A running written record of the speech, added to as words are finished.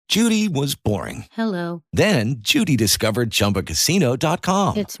Judy was boring. Hello. Then Judy discovered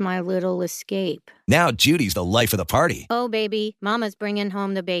ChumbaCasino.com. It's my little escape. Now Judy's the life of the party. Oh, baby, mama's bringing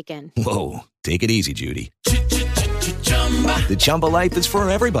home the bacon. Whoa, take it easy, Judy. The Chumba life is for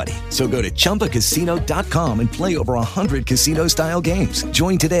everybody. So go to ChumbaCasino.com and play over 100 casino-style games.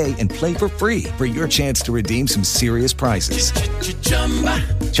 Join today and play for free for your chance to redeem some serious prizes.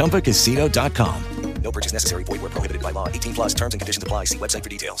 ChumbaCasino.com. No purchase necessary. Void where prohibited by law. 18 plus terms and conditions apply. See website for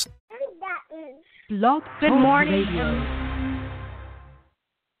details. Good morning.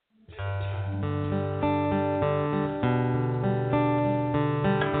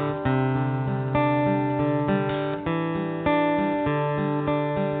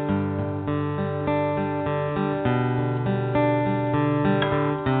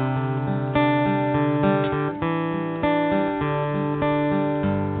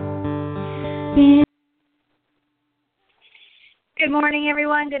 Good morning,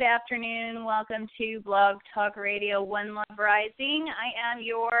 everyone. Good afternoon. Welcome to Blog Talk Radio, One Love Rising. I am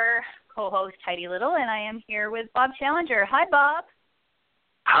your co-host, Heidi Little, and I am here with Bob Challenger. Hi, Bob.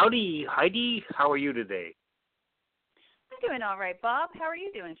 Howdy, Heidi. How are you today? I'm doing all right, Bob. How are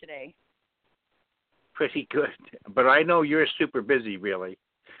you doing today? Pretty good. But I know you're super busy, really.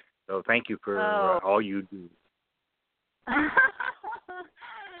 So thank you for all you do.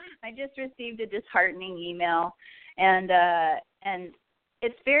 I just received a disheartening email, and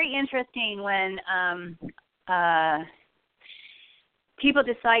it's very interesting when people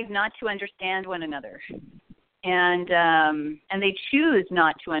decide not to understand one another, and they choose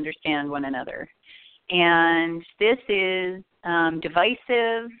not to understand one another, and this is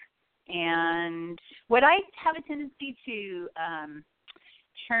divisive, and what I have a tendency to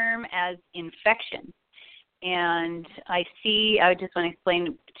term as infection. And I just want to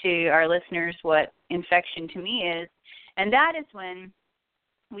explain to our listeners what infection to me is. And that is when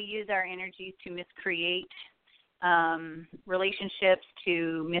we use our energies to miscreate relationships,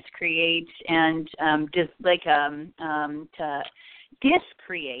 to miscreate and to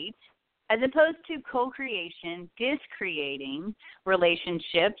discreate, as opposed to co-creation, discreating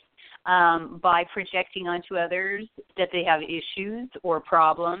relationships by projecting onto others that they have issues or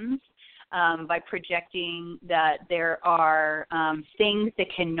problems. By projecting that there are things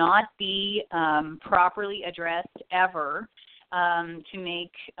that cannot be properly addressed ever to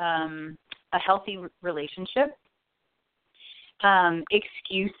make a healthy relationship.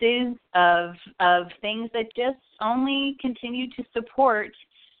 Excuses of things that just only continue to support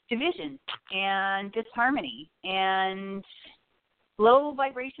division and disharmony and low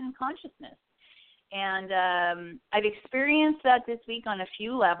vibration consciousness. And I've experienced that this week on a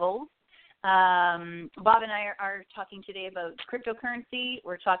few levels. Bob and I are talking today about cryptocurrency.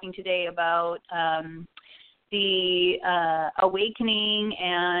 We're talking today about the awakening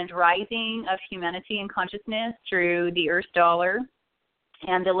and rising of humanity and consciousness through the Earth dollar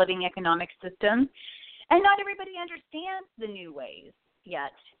and the living economic system. And not everybody understands the new ways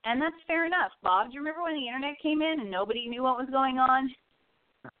yet. And that's fair enough. Bob, do you remember when the internet came in and nobody knew what was going on?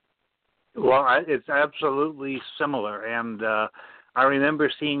 Well, it's absolutely similar. And I remember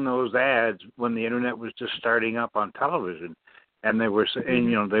seeing those ads when the internet was just starting up on television, and they were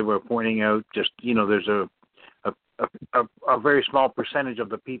saying, they were pointing out just, there's a very small percentage of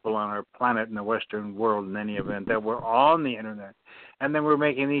the people on our planet in the Western world, in any event, that were on the internet, and then we're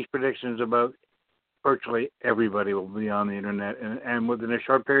making these predictions about virtually everybody will be on the internet, and within a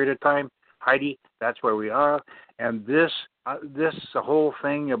short period of time, Heidi, that's where we are, and this whole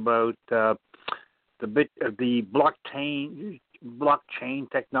thing about the blockchain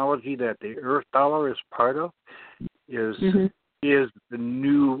technology that the Earth dollar is part of is the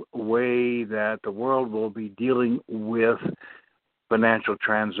new way that the world will be dealing with financial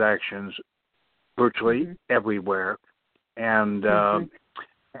transactions virtually everywhere. And the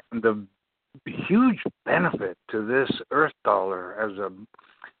huge benefit to this Earth dollar as a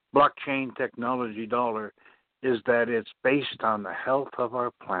blockchain technology dollar is that it's based on the health of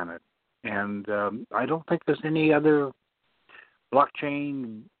our planet. And I don't think there's any other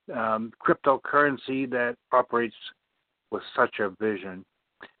blockchain cryptocurrency that operates with such a vision.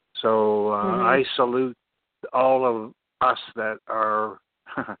 So I salute all of us that are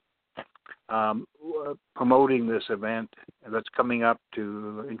promoting this event that's coming up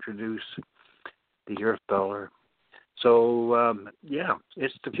to introduce the Earth dollar. So,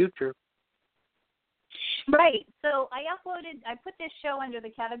 it's the future. Right. So I put this show under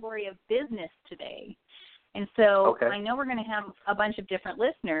the category of business today. And so I know we're going to have a bunch of different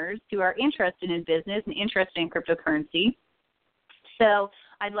listeners who are interested in business and interested in cryptocurrency. So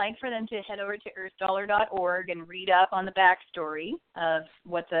I'd like for them to head over to earthdollar.org and read up on the backstory of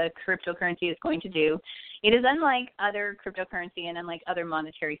what the cryptocurrency is going to do. It is unlike other cryptocurrency and unlike other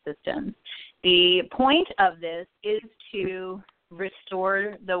monetary systems. The point of this is to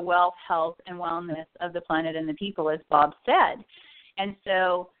restore the wealth, health, and wellness of the planet and the people, as Bob said. And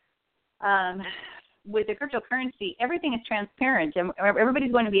so with the cryptocurrency, everything is transparent, and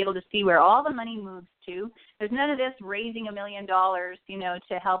everybody's going to be able to see where all the money moves to. There's none of this raising $1 million,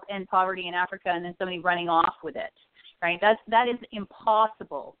 to help end poverty in Africa and then somebody running off with it, right? That is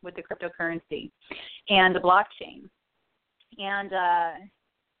impossible with the cryptocurrency and the blockchain. And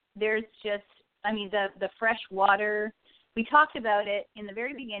there's just, the fresh water. We talked about it in the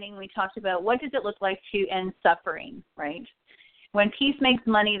very beginning. We talked about what does it look like to end suffering, right? When peace makes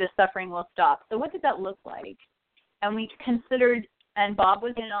money, the suffering will stop. So what does that look like? And we considered, and Bob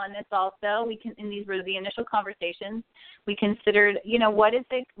was in on this also, in these were the initial conversations, we considered,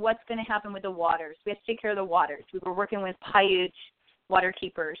 what's going to happen with the waters? We have to take care of the waters. We were working with Paiute water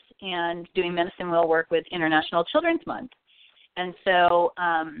keepers and doing medicine wheel work with International Children's Month. And so,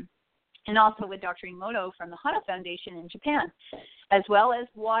 and also with Dr. Emoto from the Hana Foundation in Japan, as well as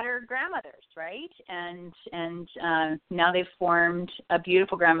water grandmothers, right? And now they've formed a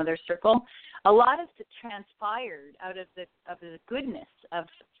beautiful grandmother circle. A lot has transpired out of the goodness of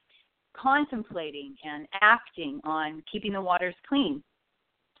contemplating and acting on keeping the waters clean.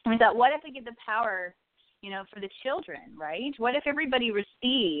 And we thought, what if we get the power, for the children, right? What if everybody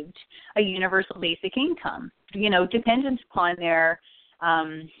received a universal basic income, dependent upon their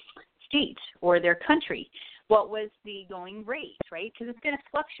state or their country? What was the going rate, right? Because it's going to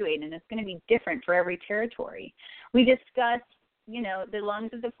fluctuate and it's going to be different for every territory. We discussed, the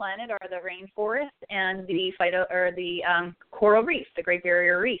lungs of the planet are the rainforest and the coral reef, the Great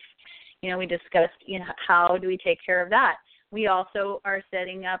Barrier Reef. We discussed, how do we take care of that? We also are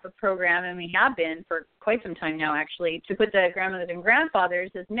setting up a program, and we have been for quite some time now, actually, to put the grandmothers and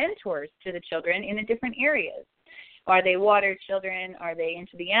grandfathers as mentors to the children in the different areas. Are they water children? Are they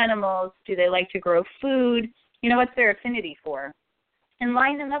into the animals? Do they like to grow food? What's their affinity for? And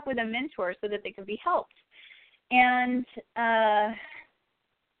line them up with a mentor so that they can be helped. And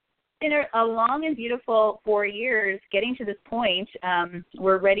in a long and beautiful 4 years, getting to this point,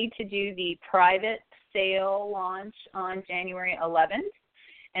 we're ready to do the private sale launch on January 11th,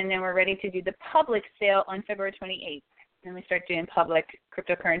 and then we're ready to do the public sale on February 28th. And we start doing public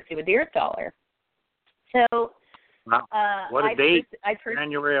cryptocurrency with the Earth Dollar. So, wow. What a date!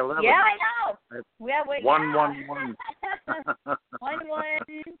 January 11th. Yeah, I know. 1/1/1.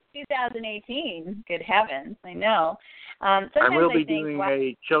 1/1/2018. Good heavens, I know. I will be doing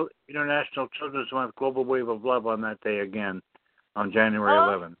a International Children's Month Global Wave of Love on that day again, on January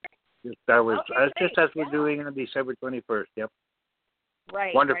 11th. Just as we're doing on December 21st. Yep.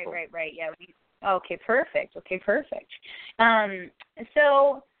 Right. Wonderful. Right. Yeah. Okay. Perfect. So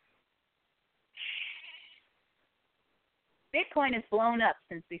Bitcoin has blown up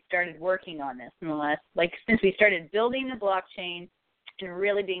since we started working on this since we started building the blockchain and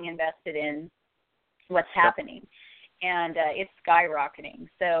really being invested in what's happening. And it's skyrocketing.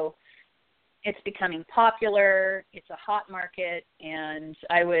 So it's becoming popular. It's a hot market, and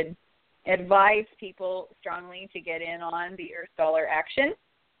I would advise people strongly to get in on the Earth Dollar action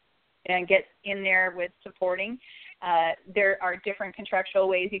and get in there with supporting. There are different contractual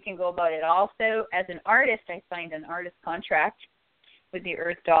ways you can go about it. Also, as an artist, I signed an artist contract with the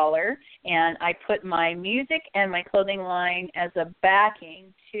Earth Dollar, and I put my music and my clothing line as a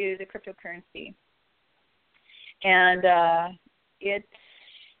backing to the cryptocurrency. And it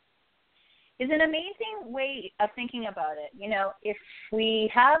is an amazing way of thinking about it. If we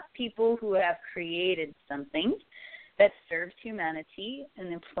have people who have created something that serves humanity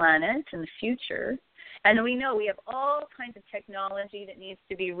and the planet and the future, and we know we have all kinds of technology that needs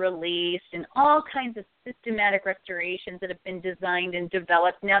to be released and all kinds of systematic restorations that have been designed and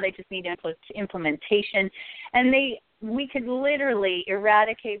developed. Now they just need implementation. And we could literally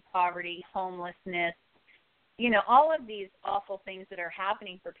eradicate poverty, homelessness, all of these awful things that are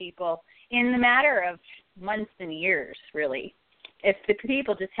happening for people in the matter of months and years, really, if the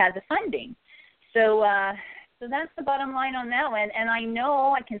people just had the funding. So that's the bottom line on that one. And I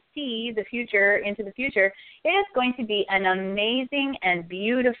know I can see into the future. It is going to be an amazing and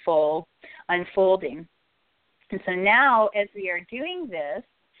beautiful unfolding. And so now, as we are doing this,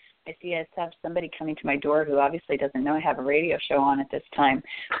 I see I have somebody coming to my door who obviously doesn't know I have a radio show on at this time.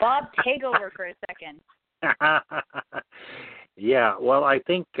 Bob, take over for a second. Yeah, well, I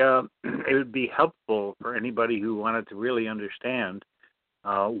think it would be helpful for anybody who wanted to really understand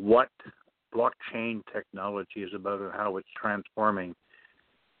what blockchain technology is about and how it's transforming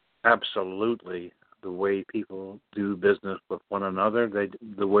Absolutely. The way people do business with one another,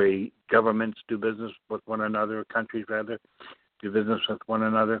 the way governments do business with one another, countries rather, do business with one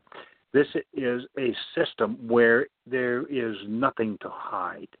another. This is a system where there is nothing to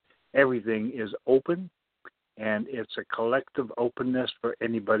hide. Everything is open, and it's a collective openness for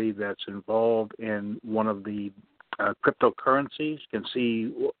anybody that's involved in one of the cryptocurrencies. Can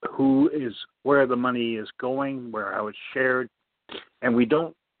see where the money is going, how it's shared, and we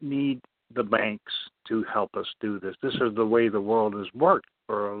don't need the banks to help us do this. This is the way the world has worked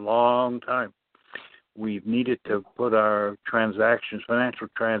for a long time. We've needed to put our transactions, financial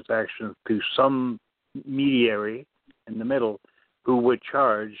transactions, to some mediary in the middle who would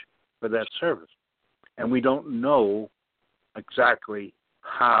charge for that service. And we don't know exactly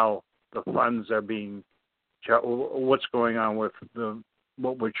how the funds are being charged, what's going on with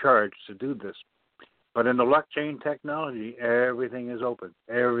what we're charged to do this. But in the blockchain technology, everything is open.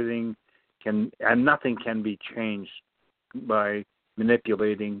 Everything can, and nothing can be changed by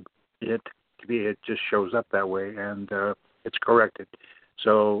manipulating it. It just shows up that way, and it's corrected.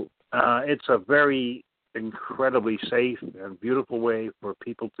 So it's a very incredibly safe and beautiful way for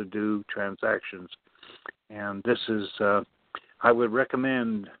people to do transactions. And this is, I would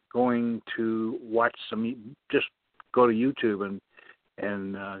recommend going to watch just go to YouTube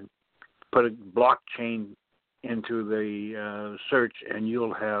and put a blockchain into the search, and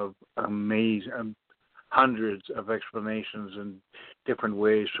you'll have amazing hundreds of explanations in different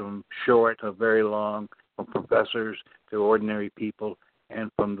ways, from short to very long, from professors to ordinary people, and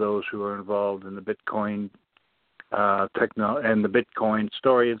from those who are involved in the Bitcoin and the Bitcoin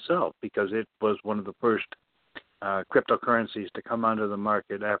story itself, because it was one of the first cryptocurrencies to come onto the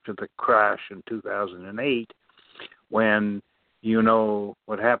market after the crash in 2008, when you know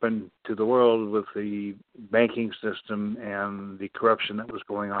what happened to the world with the banking system and the corruption that was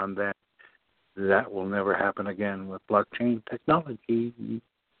going on then. That will never happen again with blockchain technology.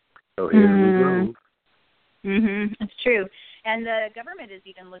 So here we go. Mm-hmm. It's true. And the government is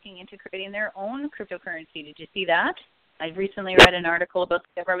even looking into creating their own cryptocurrency. Did you see that? I recently read an article about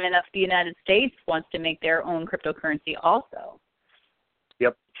the government of the United States wants to make their own cryptocurrency also.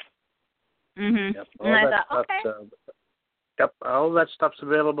 Yep. Mm-hmm. Yep. And I thought, okay. Yep. All that stuff's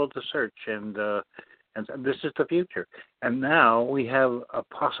available to search, and this is the future. And now we have a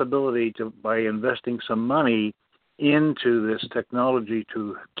possibility by investing some money into this technology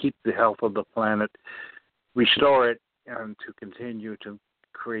to keep the health of the planet, restore it, and to continue to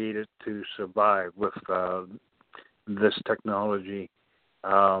create it to survive with this technology.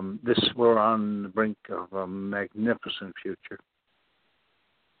 We're on the brink of a magnificent future.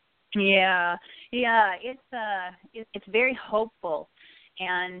 Yeah. It's very hopeful.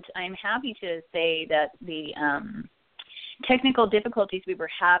 And I'm happy to say that the technical difficulties we were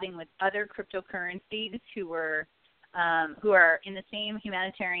having with other cryptocurrencies who are in the same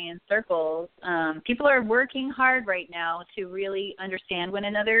humanitarian circles, people are working hard right now to really understand one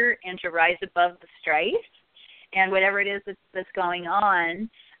another and to rise above the strife and whatever it is that's going on,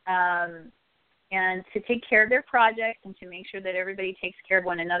 and to take care of their projects and to make sure that everybody takes care of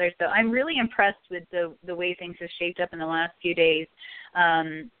one another. So I'm really impressed with the way things have shaped up in the last few days.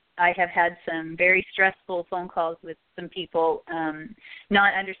 I have had some very stressful phone calls with some people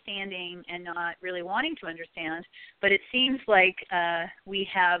not understanding and not really wanting to understand, but it seems like we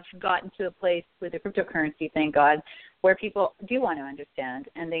have gotten to a place with the cryptocurrency, thank God, where people do want to understand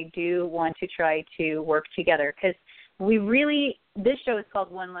and they do want to try to work together. Because this show is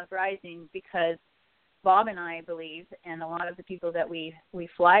called One Love Rising because Bob and I believe, and a lot of the people that we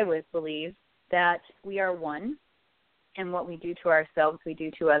fly with believe, that we are one. And what we do to ourselves, we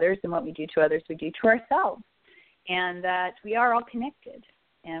do to others, and what we do to others, we do to ourselves. And that we are all connected,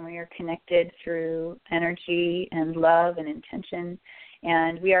 and we are connected through energy and love and intention,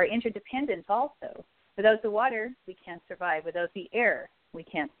 and we are interdependent also. Without the water, we can't survive. Without the air, we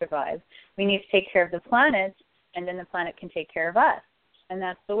can't survive. We need to take care of the planet, and then the planet can take care of us. And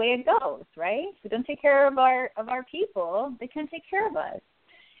that's the way it goes, right? If we don't take care of our people, they can't take care of us.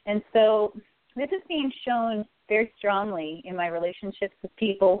 And so this is being shown very strongly in my relationships with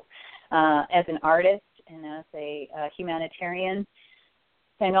people, as an artist and as a humanitarian,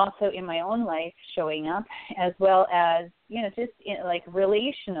 and also in my own life showing up, as well as, just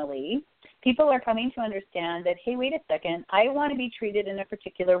relationally. People are coming to understand that, hey, wait a second, I want to be treated in a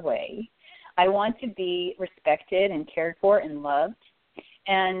particular way. I want to be respected and cared for and loved.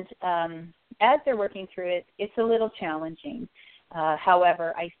 And as they're working through it, it's a little challenging.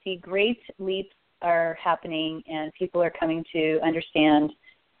 However, I see great leaps are happening, and people are coming to understand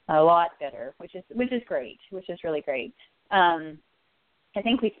a lot better, which is great, which is really great. I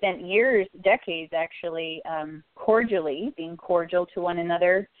think we spent years, decades actually, being cordial to one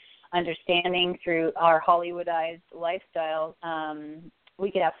another, understanding through our Hollywoodized lifestyle,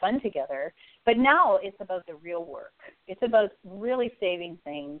 we could have fun together. But now it's about the real work. It's about really saving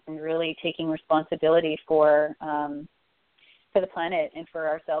things and really taking responsibility for the planet and for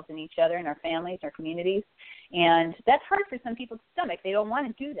ourselves and each other and our families, our communities. And that's hard for some people to stomach. They don't want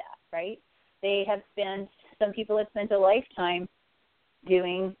to do that, right? Some people have spent a lifetime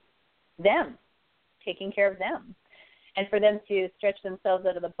doing them, taking care of them. And for them to stretch themselves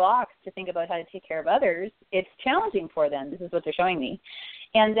out of the box to think about how to take care of others, it's challenging for them. This is what they're showing me.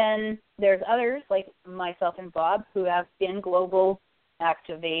 And then there's others like myself and Bob who have been global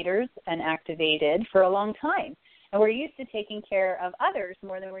activators and activated for a long time. And we're used to taking care of others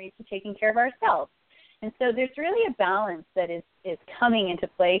more than we're used to taking care of ourselves. And so there's really a balance that is coming into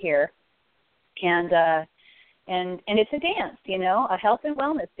play here. And it's a dance, a health and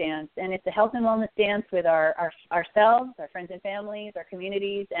wellness dance. And it's a health and wellness dance with ourselves, our friends and families, our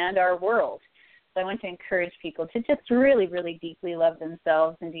communities, and our world. So I want to encourage people to just really, really deeply love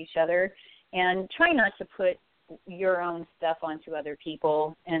themselves and each other, and try not to put your own stuff onto other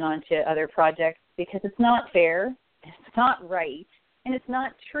people and onto other projects, because it's not fair, it's not right, and it's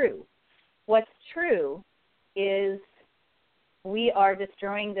not true. What's true is we are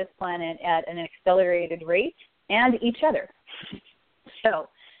destroying this planet at an accelerated rate, and each other. So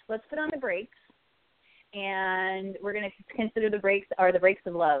let's put on the brakes, and we're going to consider the brakes are the brakes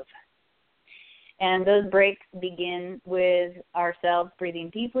of love. And those brakes begin with ourselves breathing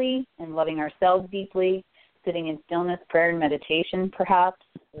deeply and loving ourselves deeply, sitting in stillness, prayer, and meditation, perhaps.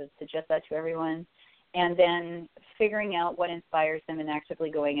 I would suggest that to everyone. And then figuring out what inspires them and actively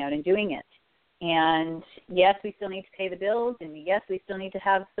going out and doing it. And yes, we still need to pay the bills, and yes, we still need to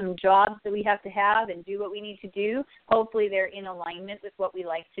have some jobs that we have to have and do what we need to do. Hopefully they're in alignment with what we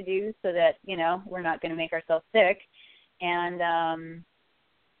like to do so that, we're not going to make ourselves sick, and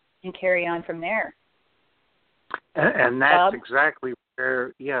carry on from there. And that's Bob? exactly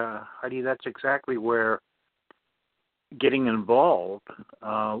where, Heidi, that's exactly where getting involved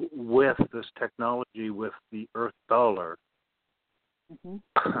with this technology, with the Earth Dollar,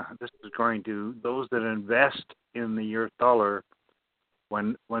 this is going to, those that invest in the Earth Dollar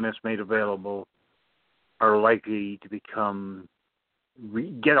when it's made available are likely to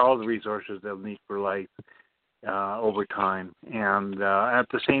get all the resources they'll need for life over time. And at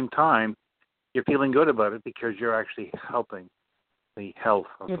the same time, you're feeling good about it because you're actually helping the health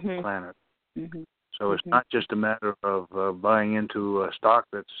of the planet. So it's not just a matter of buying into a stock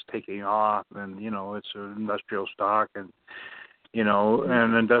that's taking off, and it's an industrial stock, and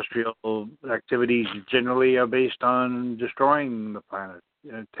and industrial activities generally are based on destroying the planet,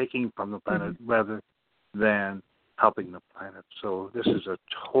 taking from the planet rather than helping the planet. So this is a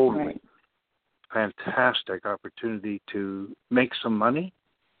totally fantastic opportunity to make some money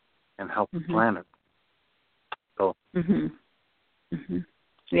and help the planet. So.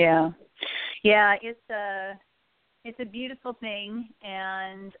 Yeah, it's a beautiful thing,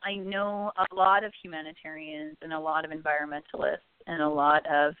 and I know a lot of humanitarians and a lot of environmentalists and a lot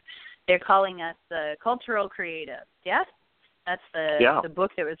of, they're calling us the cultural creatives. Yes? That's the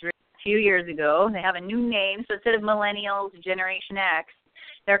book that was written a few years ago. They have a new name, so instead of millennials, Generation X,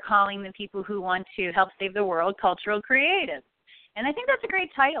 they're calling the people who want to help save the world cultural creatives. And I think that's a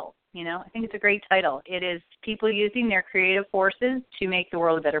great title. I think it's a great title. It is people using their creative forces to make the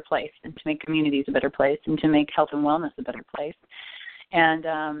world a better place, and to make communities a better place, and to make health and wellness a better place. And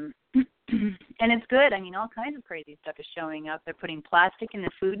and it's good. All kinds of crazy stuff is showing up. They're putting plastic in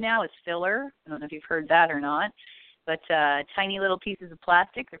the food now as filler. I don't know if you've heard that or not. But tiny little pieces of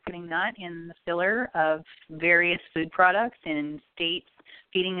plastic, they're putting that in the filler of various food products in states,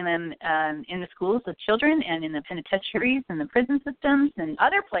 feeding them in the schools of children, and in the penitentiaries and the prison systems and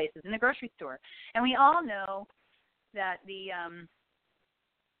other places, in the grocery store. And we all know that we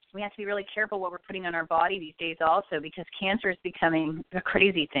have to be really careful what we're putting on our body these days also, because cancer is becoming a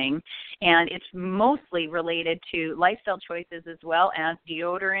crazy thing. And it's mostly related to lifestyle choices as well as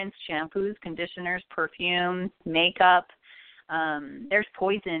deodorants, shampoos, conditioners, perfumes, makeup. There's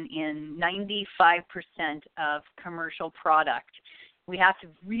poison in 95% of commercial product. We have to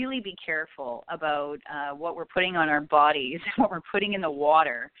really be careful about what we're putting on our bodies, what we're putting in the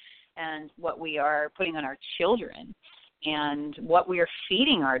water, and what we are putting on our children, and what we are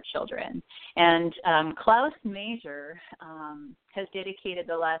feeding our children. And Klaus Major has dedicated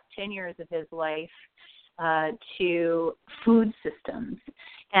the last 10 years of his life to food systems.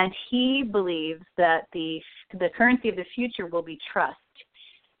 And he believes that the currency of the future will be trust.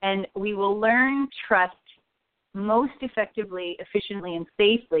 And we will learn trust most effectively, efficiently, and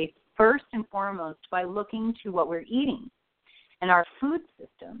safely, first and foremost, by looking to what we're eating and our food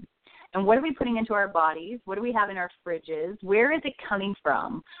system. And what are we putting into our bodies? What do we have in our fridges? Where is it coming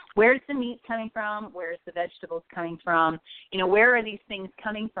from? Where's the meat coming from? Where's the vegetables coming from? Where are these things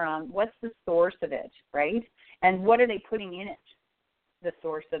coming from? What's the source of it, right? And what are they putting in it, the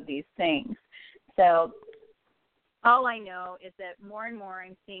source of these things? So all I know is that more and more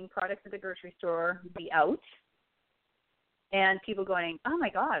I'm seeing products at the grocery store be out and people going, oh, my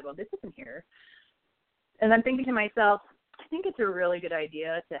God, well, this isn't here. And I'm thinking to myself, I think it's a really good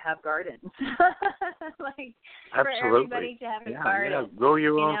idea to have gardens. Absolutely. For everybody to have a garden. Yeah, grow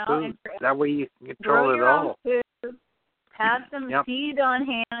your own food. That way you can control it all. Food. Have some seed on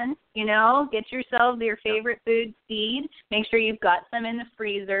hand, get yourself your favorite food seed. Make sure you've got some in the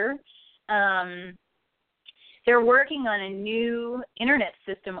freezer. They're working on a new internet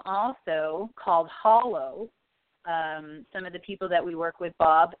system also called Hollow. Some of the people that we work with,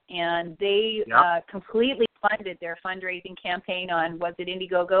 Bob, and they completely funded their fundraising campaign on, was it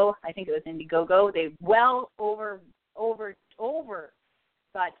Indiegogo? I think it was Indiegogo. They got over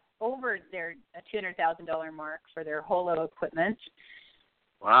their $200,000 mark for their Hollow equipment.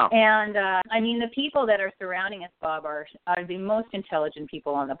 Wow. And, the people that are surrounding us, Bob, are the most intelligent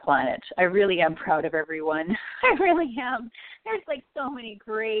people on the planet. I really am proud of everyone. I really am. There's, so many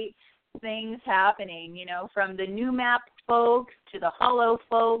great things happening, from the New Map folks to the Hollow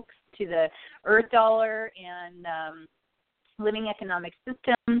folks to the Earth Dollar and Living Economic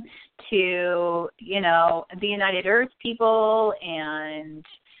System to, the United Earth people and,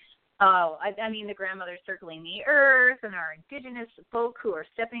 the grandmothers circling the earth and our indigenous folk who are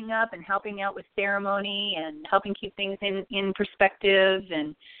stepping up and helping out with ceremony and helping keep things in perspective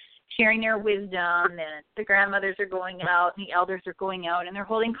and sharing their wisdom. And the grandmothers are going out and the elders are going out and they're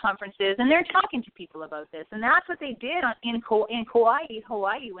holding conferences and they're talking to people about this. And that's what they did in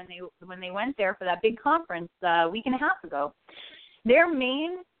Hawaii when they went there for that big conference a week and a half ago. Their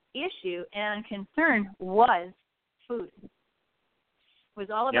main issue and concern was food. It was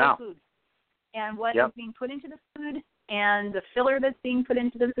all about food and what is being put into the food and the filler that's being put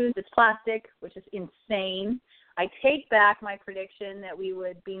into the food. It's plastic, which is insane. I take back my prediction that we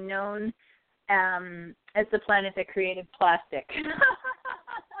would be known as the planet that created plastic.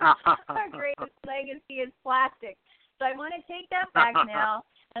 Our greatest legacy is plastic. So I want to take that back now,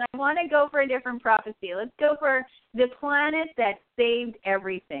 and I want to go for a different prophecy. Let's go for the planet that saved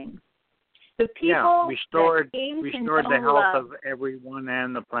everything. The people restored the health of everyone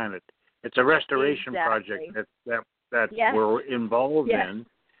and the planet. It's a restoration project that we're involved in.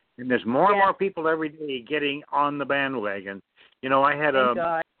 And there's more and more people every day getting on the bandwagon. I had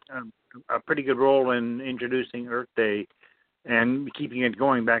a pretty good role in introducing Earth Day and keeping it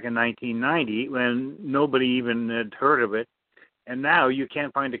going back in 1990 when nobody even had heard of it. And now you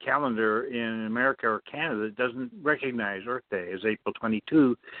can't find a calendar in America or Canada that doesn't recognize Earth Day as April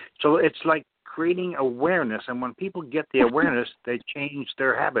 22. So it's like creating awareness. And when people get the awareness, they change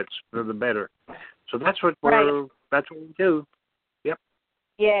their habits for the better. So that's what we do.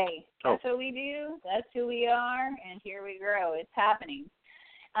 Yay. That's what we do. That's who we are. And here we grow. It's happening.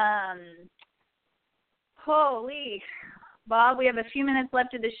 Holy. Bob, we have a few minutes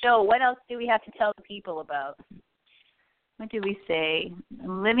left of the show. What else do we have to tell the people about? What do we say?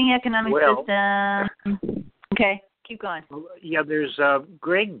 Living Economic System. Okay, keep going. Yeah, there's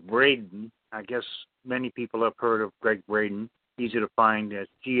Greg Braden. I guess many people have heard of Greg Braden. Easy to find. It's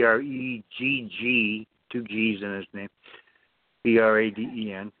Gregg, 2 G's in his name.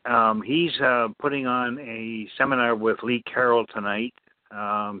 Braden. He's putting on a seminar with Lee Carroll tonight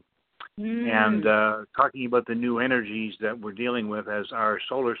and talking about the new energies that we're dealing with as our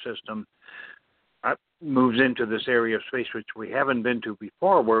solar system moves into this area of space which we haven't been to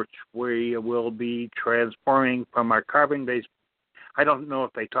before, which we will be transforming from our carbon-based, I don't know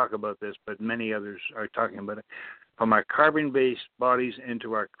if they talk about this, but many others are talking about it, from our carbon-based bodies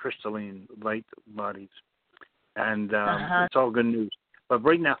into our crystalline light bodies. And it's all good news. But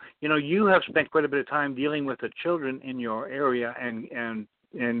right now, you have spent quite a bit of time dealing with the children in your area and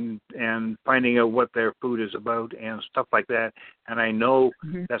finding out what their food is about and stuff like that. And I know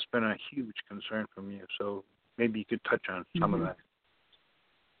that's been a huge concern from you. So maybe you could touch on some of that.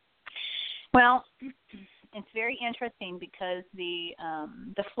 Well, it's very interesting because the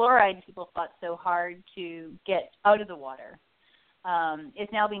fluoride people fought so hard to get out of the water is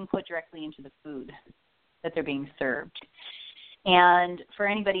now being put directly into the food that they're being served. And for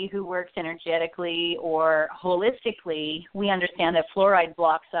anybody who works energetically or holistically, we understand that fluoride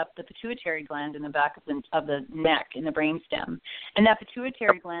blocks up the pituitary gland in the back of the neck, in the brainstem. And that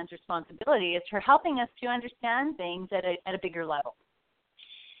pituitary gland's responsibility is for helping us to understand things at a bigger level.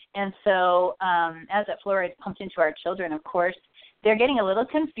 And so as that fluoride is pumped into our children, of course, they're getting a little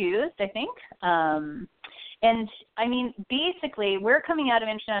confused, I think. And, I mean, basically, we're coming out of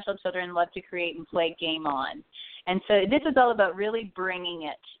International Children Love to Create and Play Game On. And so this is all about really bringing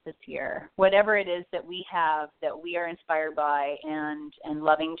it this year. Whatever it is that we have, that we are inspired by and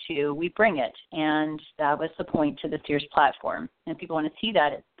loving to, we bring it. And that was the point to this year's platform. And if people want to see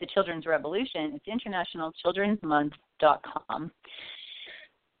that, it's the Children's Revolution. It's internationalchildrensmonth.com.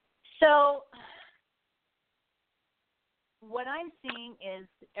 So what I'm seeing is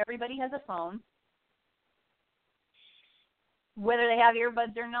everybody has a phone. Whether they have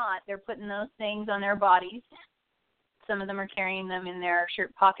earbuds or not, they're putting those things on their bodies. Some of them are carrying them in their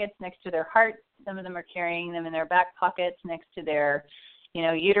shirt pockets next to their hearts. Some of them are carrying them in their back pockets next to their,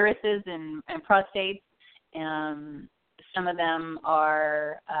 uteruses and prostates. Some of them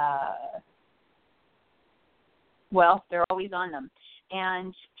are, they're always on them.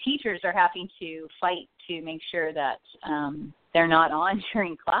 And teachers are having to fight to make sure that they're not on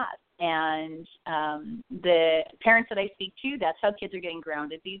during class. And the parents that I speak to, that's how kids are getting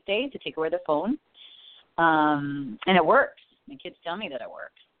grounded these days, to take away their phone. And it works. The kids tell me that it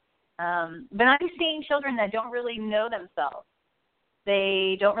works. But I'm seeing children that don't really know themselves.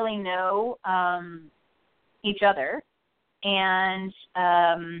 They don't really know each other. And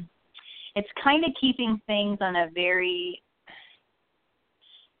it's kind of keeping things on a very,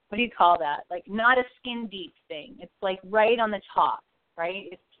 what do you call that? Like not a skin deep thing. It's like right on the top,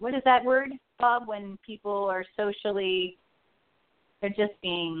 right? What is that word, Bob, when people are socially, they're just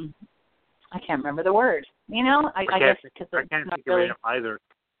being, I can't remember the word. I guess because it's not really either.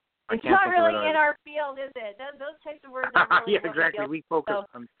 It's not really in our field, is it? Those types of words are really yeah, exactly. We focus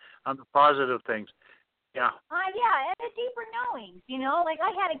on the positive things. Yeah. And the deeper knowings, Like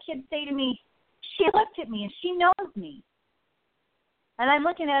I had a kid say to me, she looked at me and she knows me. And I'm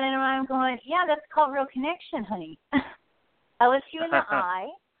looking at it and I'm going, yeah, that's called real connection, honey. I look you in the eye.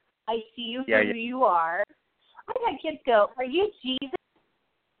 I see you for who you are. I've had kids go, are you Jesus?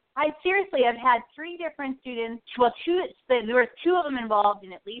 I've had 3 different students, there were 2 of them involved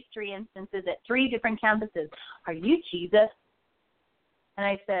in at least 3 instances at 3 different campuses. Are you Jesus? And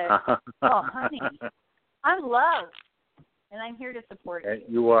I said, oh, honey, I'm love, and I'm here to support you.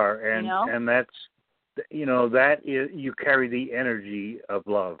 You are, and that's, that is, you carry the energy of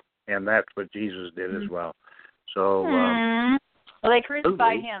love, and that's what Jesus did as well. So, well, they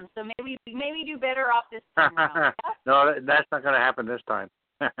crucified him, so maybe do better off this time around. No, that's not going to happen this time.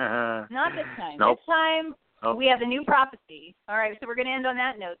 Not this time. Nope. This time we have the new prophecy. All right, so we're going to end on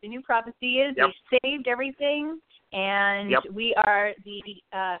that note. The new prophecy is we saved everything, and we are the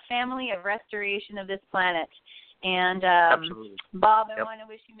family of restoration of this planet. And Bob, I want to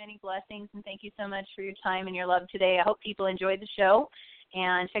wish you many blessings, and thank you so much for your time and your love today. I hope people enjoyed the show.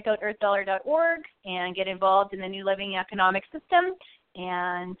 And check out earthdollar.org and get involved in the New Living Economic System.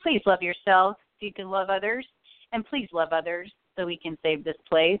 And please love yourself so you can love others. And please love others so we can save this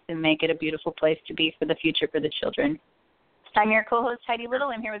place and make it a beautiful place to be for the future for the children. I'm your co-host, Heidi Little.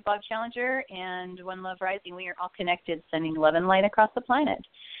 I'm here with Bob Challenger and One Love Rising. We are all connected, sending love and light across the planet.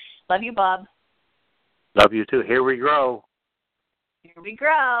 Love you, Bob. Love you, too. Here we grow. Here we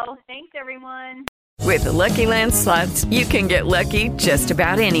grow. Thanks, everyone. With the Lucky Land Slots, you can get lucky just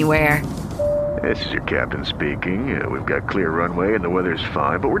about anywhere. This is your captain speaking. We've got clear runway and the weather's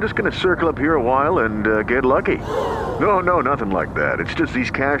fine, but we're just going to circle up here a while and get lucky. No, nothing like that. It's just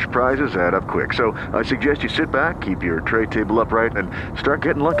these cash prizes add up quick. So I suggest you sit back, keep your tray table upright, and start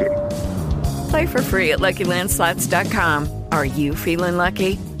getting lucky. Play for free at LuckyLandSlots.com. Are you feeling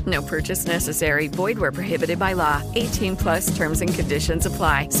lucky? No purchase necessary. Void where prohibited by law. 18+ terms and conditions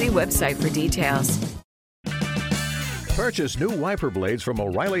apply. See website for details. Purchase new wiper blades from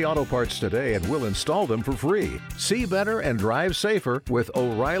O'Reilly Auto Parts today and we'll install them for free. See better and drive safer with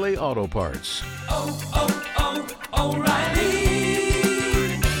O'Reilly Auto Parts. O'Reilly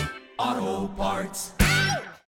Auto Parts.